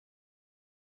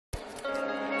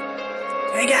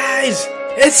Hey guys,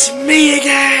 it's me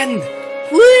again!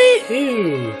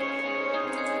 Woohoo!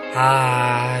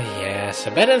 Ah, yes, a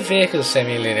bit of vehicle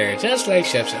simulator, just like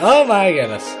ships. Oh my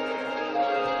goodness.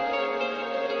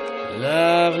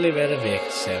 Lovely bit of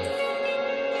vehicle sim.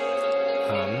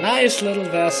 A nice little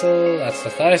vessel that's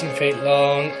 1,000 feet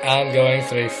long and going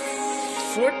through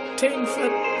 14 and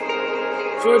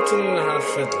a half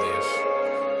foot waves.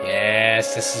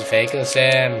 Yes, this is vehicle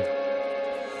sim.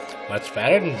 Much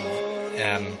better than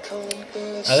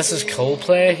this is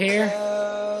Coldplay here.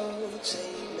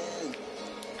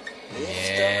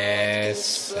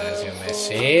 Yes, as you may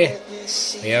see,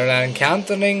 we are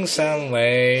encountering some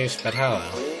waves, but how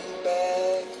well.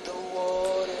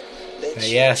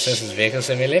 Yes, this is Vehicle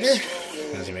Simulator,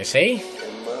 as you may see.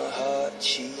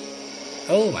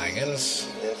 Oh my goodness.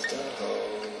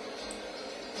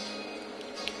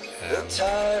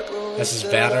 This is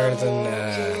better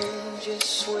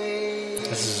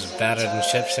than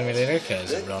Ship Simulator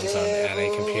because it runs on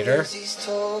any computer.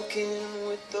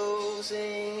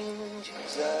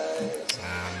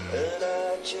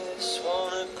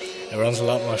 It runs a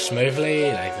lot more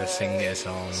smoothly. Like this thing is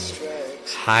on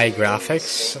high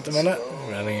graphics at the minute,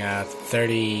 running at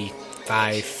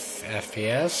 35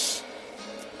 FPS.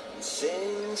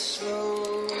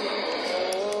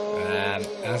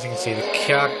 As you can see, the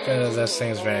cockpit of this thing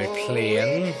is very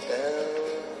plain.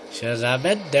 She's a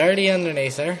bit dirty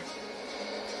underneath her.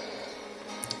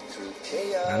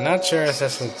 I'm not sure if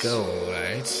this will go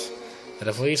right, but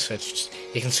if we switch,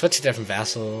 you can switch to different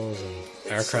vessels and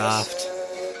aircraft.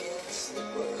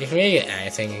 You can really get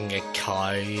anything. You can get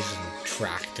cows and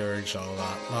tractors, all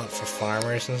that, not for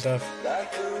farmers and stuff.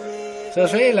 So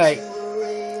it's really like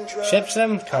ship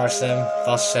sim, car sim,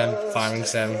 bus sim, farming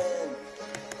sim.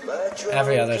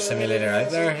 Every other simulator out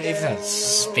there, even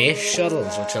space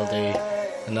shuttles, which I'll do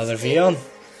another video on.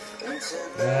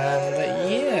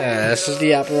 And yeah, this is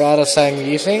the apparatus I'm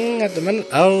using at the minute.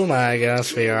 Oh my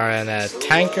gosh, we are in a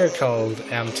tanker called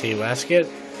MT Westgate,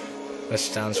 which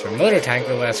stands for Motor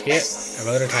Tanker Westgate, or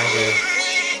Motor Tanker.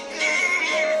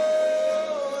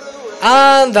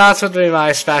 And that would be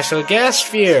my special guest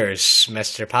viewers,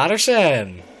 Mr.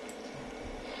 Patterson.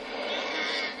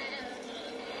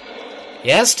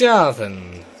 Yes,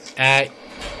 Jonathan.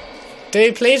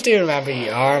 Please do remember you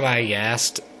are my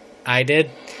guest. I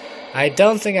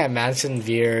don't think I mentioned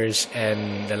viewers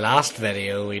in the last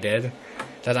video we did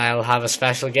that I'll have a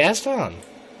special guest on.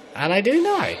 And I do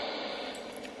now.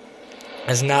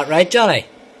 Isn't that right, Johnny?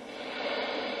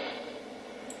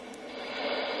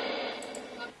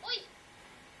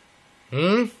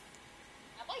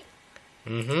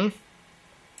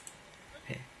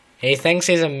 He thinks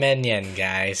he's a minion,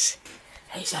 guys.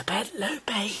 He's a bit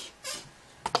loopy,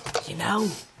 you know.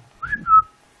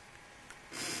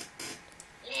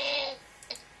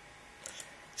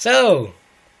 So,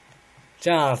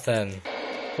 Jonathan,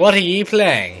 what are you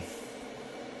playing?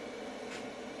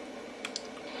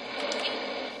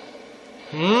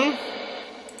 I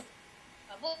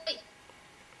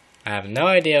have no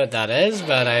idea what that is,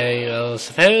 but I will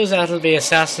suppose that'll be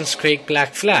Assassin's Creed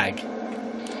Black Flag.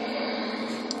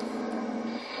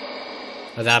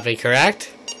 Would that be correct?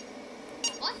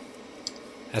 What?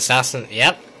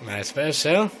 Yep, I suppose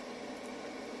so.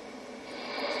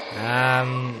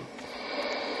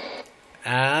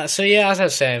 So yeah, as I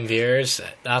was saying, viewers,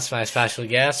 that's my special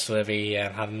guest. We'll be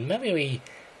having maybe a wee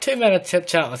 2-minute tip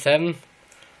chat with him.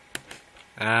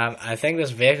 I think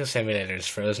this vehicle simulator is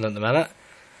frozen at the minute.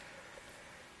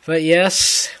 But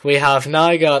yes, we have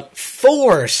now got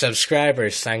 4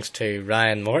 subscribers thanks to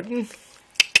Ryan Morton.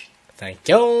 Thank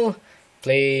you.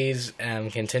 Please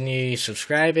continue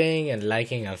subscribing and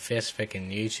liking on Facebook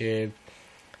and YouTube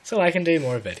so I can do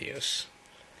more videos.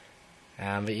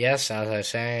 But yes, as I was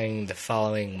saying, the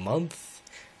following month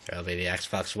there will be the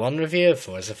Xbox One review of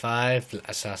Forza 5,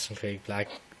 Assassin's Creed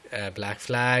Black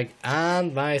Flag,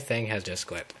 and my thing has just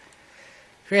quit.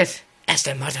 Great,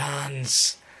 este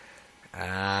buttons.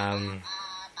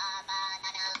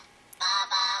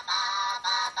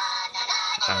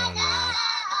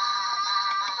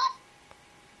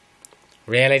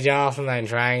 Really, Jonathan? I'm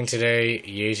trying to do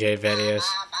YouTube videos.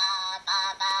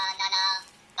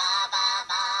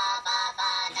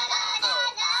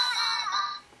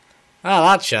 Well,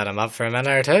 that shut him up for a minute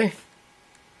or two.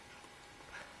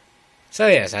 So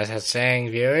yes, as I was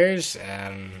saying, viewers,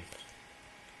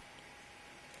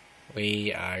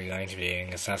 we are going to be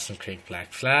doing Assassin's Creed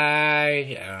Black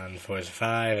Flag and Forza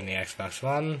 5 and the Xbox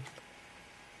One.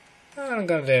 And I'm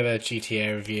going to do a bit of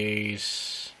GTA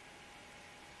reviews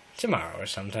tomorrow or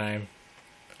sometime.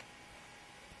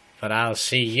 But I'll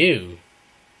see you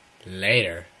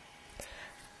later.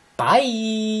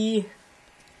 Bye!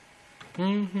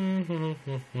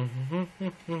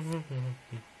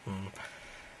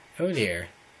 Oh dear.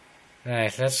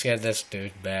 Right, let's get this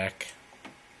dude back.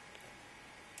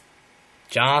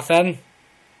 Jonathan?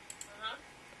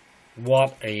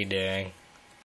 What are you doing?